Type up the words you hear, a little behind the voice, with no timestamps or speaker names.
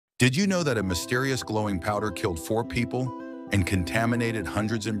Did you know that a mysterious glowing powder killed 4 people and contaminated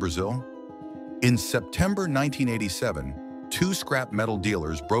hundreds in Brazil? In September 1987, 2 scrap metal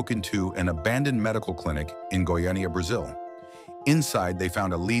dealers broke into an abandoned medical clinic in Goiânia, Brazil. Inside, they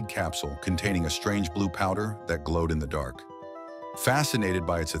found a lead capsule containing a strange blue powder that glowed in the dark. Fascinated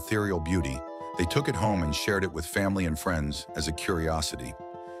by its ethereal beauty, they took it home and shared it with family and friends as a curiosity.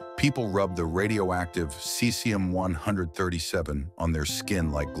 People rubbed the radioactive cesium-137 on their skin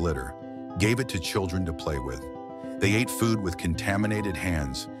like glitter, gave it to children to play with. They ate food with contaminated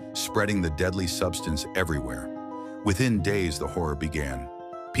hands, spreading the deadly substance everywhere. Within days, the horror began.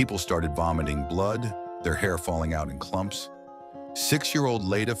 People started vomiting blood, their hair falling out in clumps. 6-year-old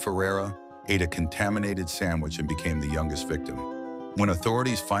Leida Ferreira ate a contaminated sandwich and became the youngest victim. When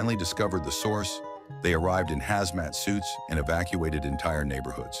authorities finally discovered the source, they arrived in hazmat suits and evacuated entire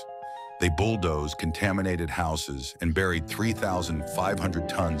neighborhoods. They bulldozed contaminated houses and buried 3,500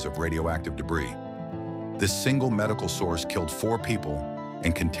 tons of radioactive debris. This single medical source killed 4 people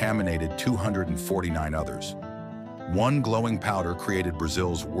and contaminated 249 others. One glowing powder created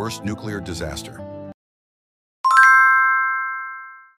Brazil's worst nuclear disaster.